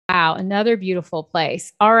wow, another beautiful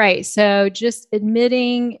place. All right, so just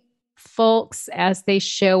admitting folks as they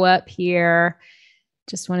show up here.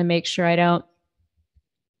 Just want to make sure I don't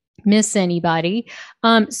miss anybody.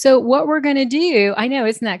 So what we're going to do, I know,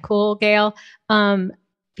 isn't that cool, Gail?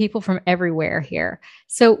 People from everywhere here.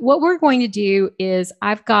 So what we're going to do is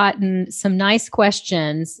I've gotten some nice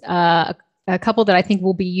questions, a couple that I think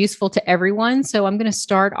will be useful to everyone. So I'm going to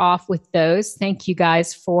start off with those. Thank you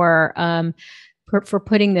guys for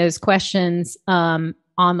putting those questions on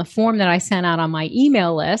the form that I sent out on my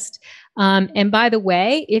email list. And by the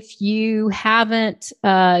way, if you haven't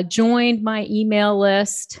joined my email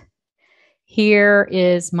list, here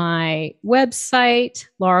is my website,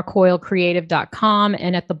 lauracoylecreative.com.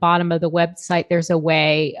 And at the bottom of the website, there's a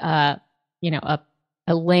way, a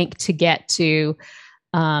link to get to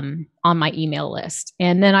on my email list.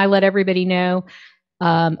 And then I let everybody know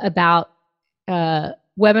about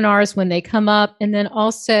webinars when they come up. And then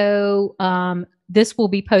also, this will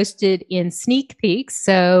be posted in Sneak Peeks.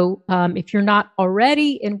 So if you're not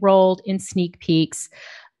already enrolled in Sneak Peeks,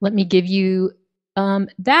 let me give you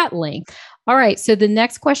that link. All right. So the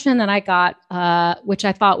next question that I got, which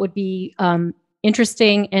I thought would be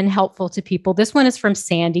interesting and helpful to people. This one is from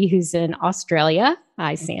Sandi, who's in Australia.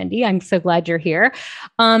 Hi, Sandi. I'm so glad you're here.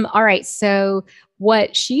 All right. So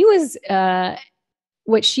what she was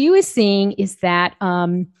seeing is that,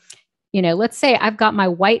 let's say I've got my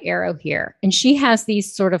white arrow here, and she has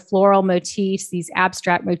these sort of floral motifs, these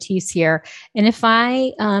abstract motifs here. And if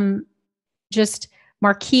I just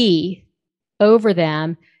marquee over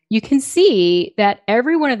them, you can see that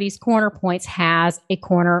every one of these corner points has a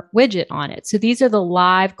corner widget on it. So these are the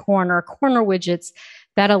live corner widgets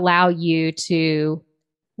that allow you to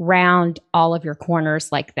round all of your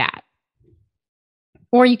corners like that.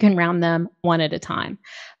 Or you can round them one at a time.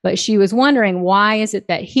 But she was wondering, why is it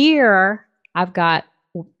that here I've got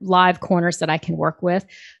live corners that I can work with,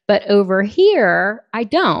 but over here I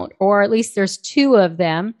don't, or at least there's two of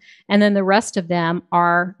them, and then the rest of them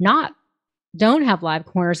don't have live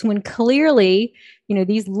corners, when clearly,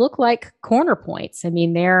 these look like corner points. I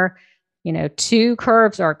mean, they're, two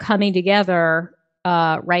curves are coming together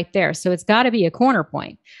right there. So it's got to be a corner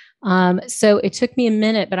point. So it took me a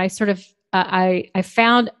minute, but I sort of, I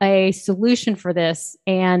found a solution for this,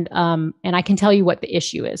 and I can tell you what the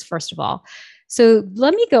issue is, first of all. So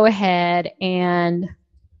let me go ahead and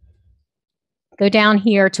go down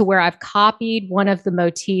here to where I've copied one of the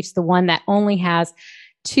motifs, the one that only has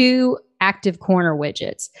two active corner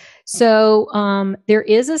widgets. So there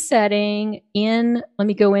is a setting let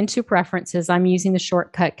me go into preferences. I'm using the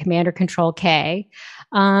shortcut Command or Control K.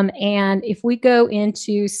 And if we go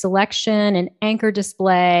into selection and anchor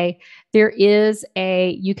display, there's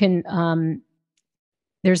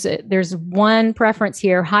one preference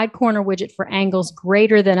here, hide corner widget for angles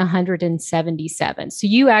greater than 177. So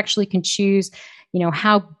you actually can choose,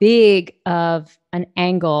 how big of an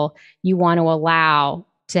angle you want to allow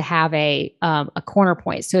to have a corner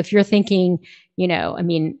point. So if you're thinking,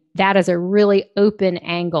 that is a really open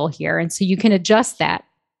angle here. And so you can adjust that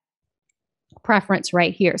preference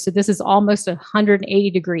right here. So this is almost a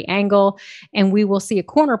 180-degree angle, and we will see a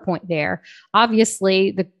corner point there.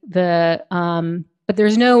 Obviously, but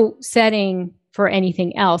there's no setting for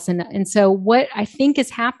anything else. And so what I think is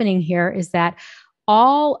happening here is that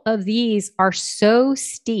all of these are so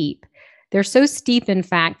steep. They're so steep, in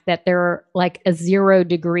fact, that they're like a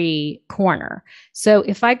 0-degree corner. So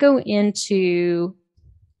if I go into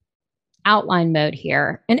outline mode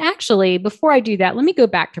here, and actually, before I do that, let me go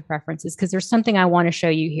back to preferences, because there's something I want to show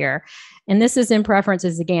you here. And this is in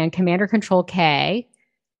preferences again, Command or Control K.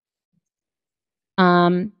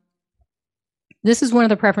 This is one of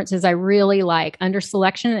the preferences I really like. Under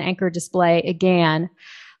selection and anchor display, again,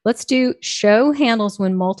 let's do show handles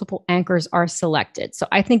when multiple anchors are selected. So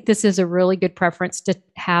I think this is a really good preference to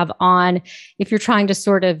have on if you're trying to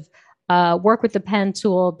sort of work with the pen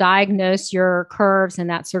tool, diagnose your curves and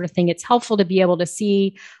that sort of thing. It's helpful to be able to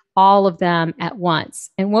see all of them at once.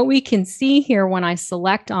 And what we can see here when I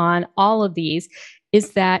select on all of these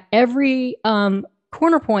is that every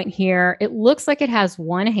corner point here, it looks like it has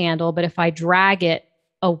one handle, but if I drag it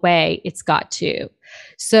away, it's got two.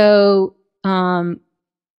 So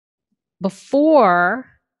before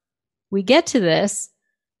we get to this,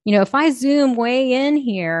 if I zoom way in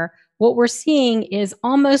here, what we're seeing is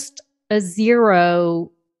almost a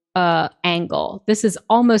 0 angle. This is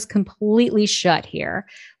almost completely shut here.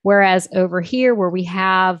 Whereas over here where we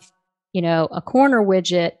have, a corner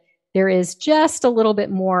widget, there is just a little bit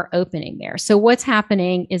more opening there. So what's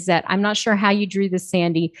happening is that, I'm not sure how you drew this,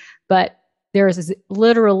 Sandi, but there is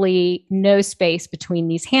literally no space between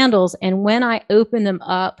these handles. And when I open them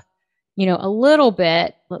up a little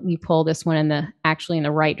bit. Let me pull this one actually in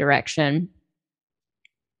the right direction.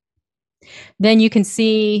 Then you can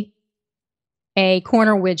see a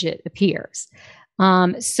corner widget appears.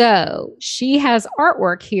 So she has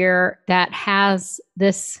artwork here that has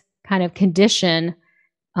this kind of condition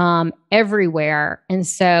everywhere. And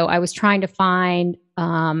so I was trying to find,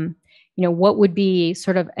 what would be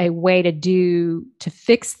sort of a way to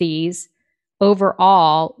fix these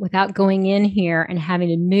overall without going in here and having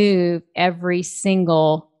to move every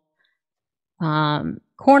single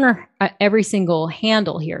corner, every single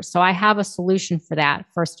handle here. So I have a solution for that,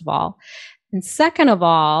 first of all. And second of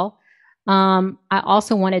all, I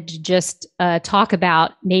also wanted to just talk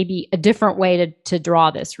about maybe a different way to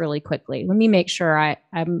draw this really quickly. Let me make sure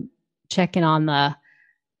I'm checking on the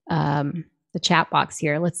chat box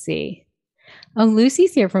here. Let's see. Oh,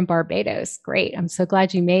 Lucy's here from Barbados. Great. I'm so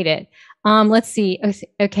glad you made it. Let's see.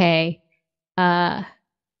 Okay.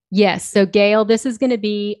 Yes. So Gail, this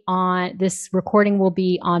recording will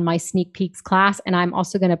be on my sneak peeks class. And I'm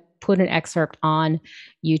also going to put an excerpt on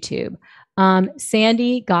YouTube.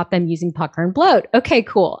 Sandi got them using pucker and bloat. Okay,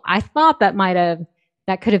 cool. I thought that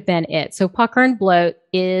could have been it. So pucker and bloat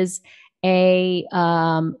is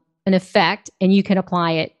an effect, and you can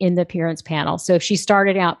apply it in the appearance panel. So if she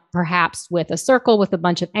started out perhaps with a circle with a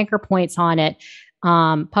bunch of anchor points on it,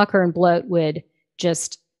 pucker and bloat would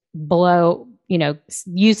just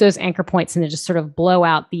use those anchor points and then just sort of blow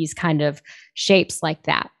out these kind of shapes like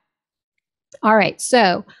that. All right.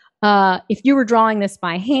 So if you were drawing this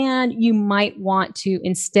by hand, you might want to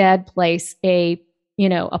instead place a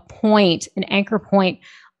point, an anchor point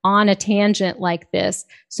on a tangent like this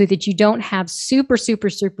so that you don't have super, super,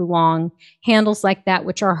 super long handles like that,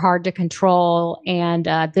 which are hard to control. And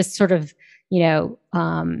this sort of,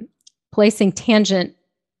 placing tangent,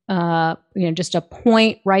 just a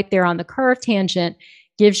point right there on the curve tangent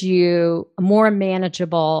gives you a more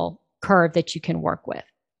manageable curve that you can work with.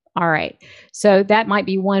 All right. So that might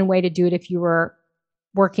be one way to do it if you were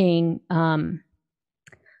working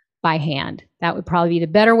by hand. That would probably be the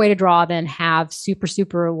better way to draw than have super,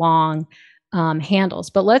 super long handles.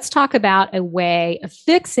 But let's talk about a way of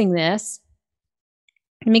fixing this.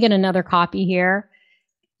 Let me get another copy here.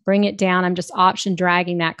 Bring it down. I'm just option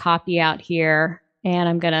dragging that copy out here. And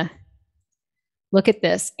I'm going to look at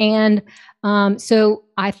this. And so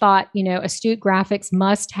I thought, Astute Graphics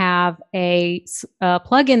must have a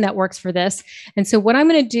plugin that works for this. And so what I'm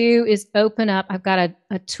going to do is open up, I've got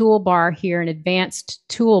a toolbar here, an advanced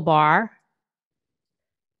toolbar.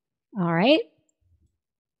 All right.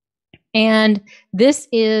 And this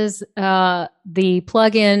is the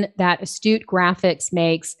plugin that Astute Graphics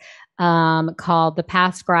makes called the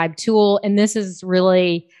Path Scribe tool. And this is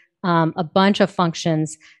really a bunch of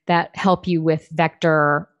functions that help you with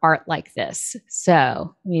vector art like this.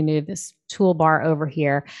 So let me move this toolbar over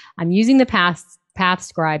here. I'm using the Path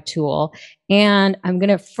Scribe tool, and I'm going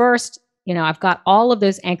to first, I've got all of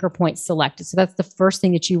those anchor points selected. So that's the first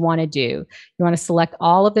thing that you want to do. You want to select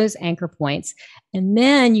all of those anchor points, and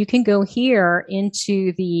then you can go here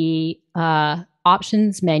into the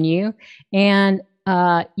options menu, and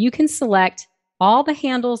you can select all the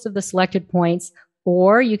handles of the selected points,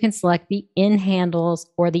 or you can select the in handles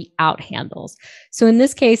or the out handles. So in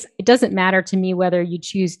this case, it doesn't matter to me whether you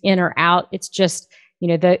choose in or out. It's just,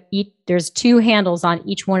 there's two handles on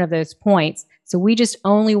each one of those points. So we just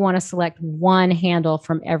only want to select one handle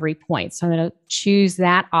from every point. So I'm going to choose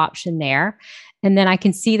that option there. And then I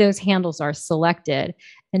can see those handles are selected.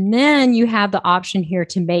 And then you have the option here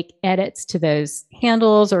to make edits to those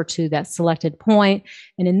handles or to that selected point.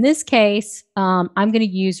 And in this case, I'm going to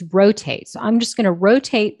use rotate. So I'm just going to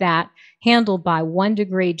rotate that handle by 1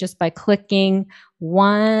 degree just by clicking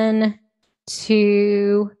 1,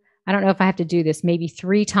 2, I don't know if I have to do this, maybe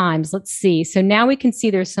 3 times. Let's see. So now we can see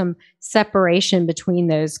there's some separation between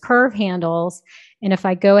those curve handles. And if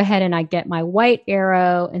I go ahead and I get my white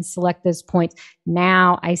arrow and select those points,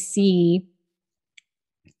 now I see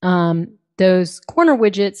those corner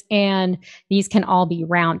widgets, and these can all be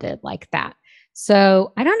rounded like that.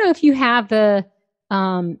 So I don't know if you have the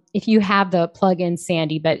plugin,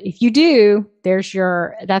 Sandi, but if you do,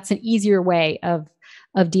 that's an easier way of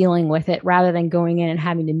dealing with it rather than going in and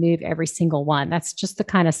having to move every single one. That's just the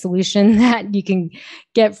kind of solution that you can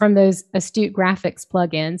get from those Astute Graphics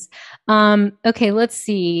plugins. Okay, let's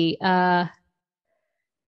see.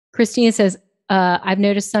 Christina says, I've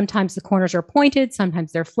noticed sometimes the corners are pointed,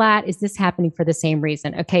 sometimes they're flat. Is this happening for the same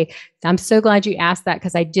reason? Okay, I'm so glad you asked that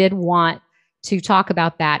because I did want to talk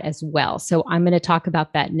about that as well. So I'm going to talk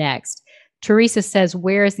about that next. Teresa says,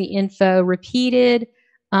 where is the info repeated?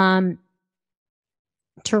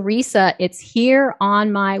 Teresa, it's here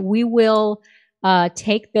on we will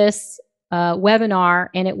take this webinar,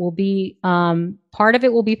 and it will be, part of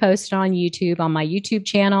it will be posted on YouTube, on my YouTube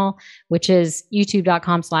channel, which is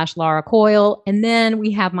youtube.com/Laura Coyle. And then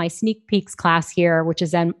we have my sneak peeks class here, which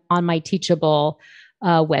is on my Teachable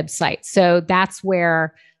website. So that's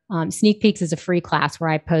where Sneak Peeks is a free class where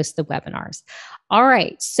I post the webinars. All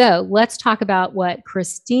right, so let's talk about what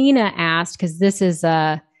Christina asked, because this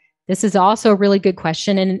is also a really good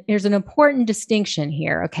question, and there's an important distinction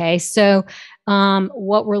here. Okay, so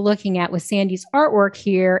what we're looking at with Sandi's artwork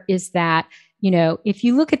here is that, if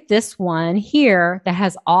you look at this one here that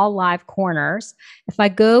has all live corners, if I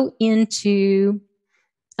go into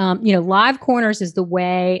live corners is the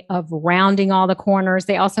way of rounding all the corners.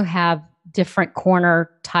 They also have different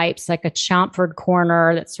corner types, like a chamfered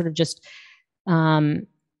corner that's sort of just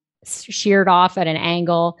sheared off at an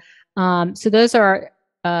angle. So those are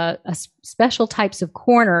special types of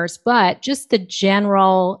corners, but just the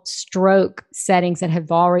general stroke settings that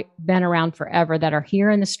have already been around forever that are here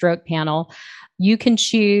in the stroke panel, you can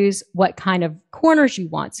choose what kind of corners you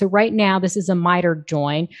want. So right now, this is a mitered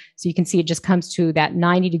join. So you can see it just comes to that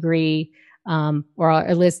 90-degree, or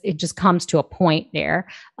at least it just comes to a point there.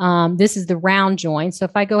 This is the round join. So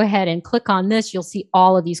if I go ahead and click on this, you'll see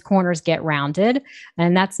all of these corners get rounded.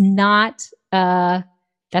 And that's not the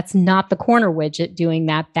corner widget doing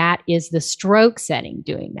that. That is the stroke setting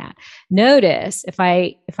doing that. Notice if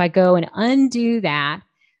I go and undo that,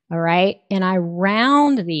 all right, and I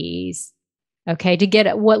round these, okay, to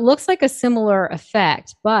get what looks like a similar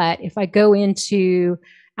effect. But if I go into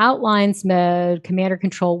outlines mode, Command or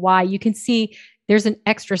Control Y, you can see there's an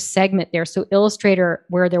extra segment there. So Illustrator,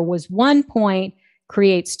 where there was one point,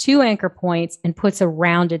 creates two anchor points and puts a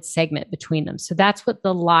rounded segment between them. So that's what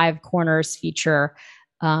the live corners feature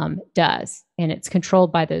does. And it's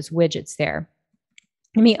controlled by those widgets there.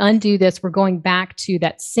 Let me undo this. We're going back to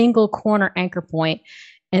that single corner anchor point.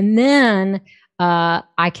 And then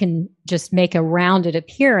I can just make a rounded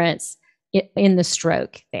appearance in the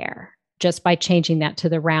stroke there, just by changing that to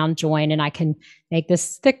the round join. And I can make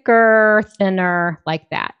this thicker, thinner, like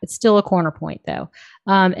that. It's still a corner point though.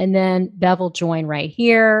 And then bevel join right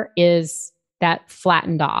here is that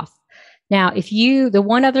flattened off. Now, the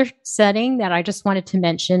one other setting that I just wanted to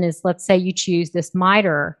mention is, let's say you choose this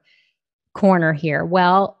miter corner here.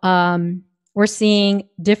 Well, we're seeing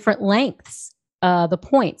different lengths. The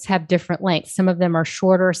points have different lengths. Some of them are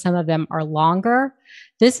shorter, some of them are longer.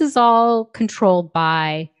 This is all controlled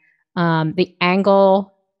by the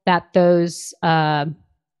angle that those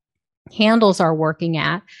handles are working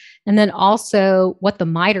at, and then also what the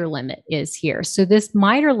miter limit is here. So this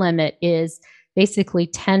miter limit is basically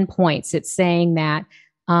 10 points. It's saying that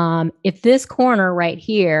if this corner right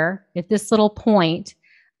here, if this little point,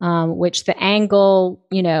 which the angle,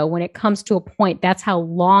 when it comes to a point, that's how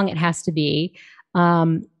long it has to be.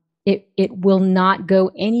 It will not go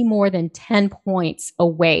any more than 10 points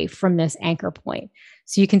away from this anchor point.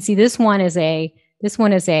 So you can see this one is a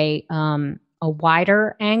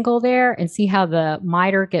wider angle there, and see how the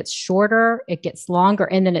miter gets shorter, it gets longer,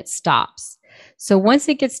 and then it stops. So once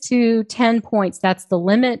it gets to 10 points, that's the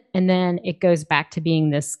limit, and then it goes back to being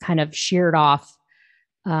this kind of sheared off,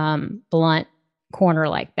 blunt corner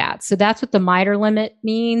like that. So that's what the miter limit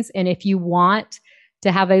means. And if you want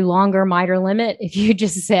to have a longer miter limit, if you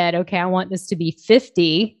just said, okay, I want this to be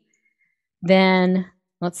 50, then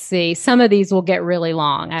let's see, some of these will get really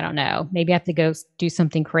long. I don't know. Maybe I have to go do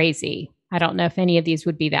something crazy. I don't know if any of these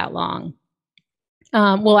would be that long.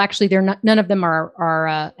 Well, actually, they're not. None of them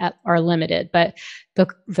are limited. But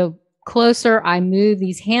the closer I move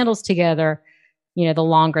these handles together, the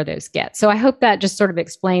longer those get. So I hope that just sort of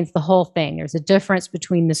explains the whole thing. There's a difference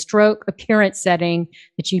between the stroke appearance setting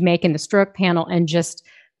that you make in the stroke panel and just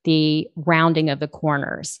the rounding of the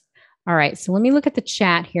corners. All right. So let me look at the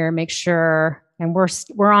chat here, make sure, and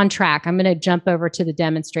we're on track. I'm going to jump over to the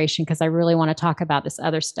demonstration because I really want to talk about this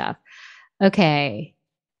other stuff. Okay.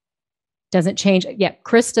 Doesn't change. Yeah,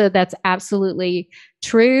 Krista, that's absolutely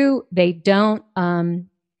true. They don't,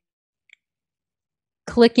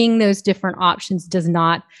 clicking those different options does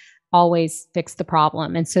not always fix the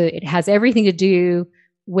problem. And so it has everything to do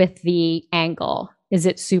with the angle. Is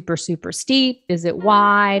it super, super steep? Is it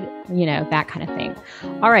wide? That kind of thing.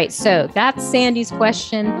 All right. So that's Sandi's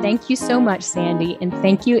question. Thank you so much, Sandi. And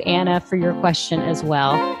thank you, Anna, for your question as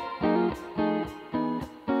well.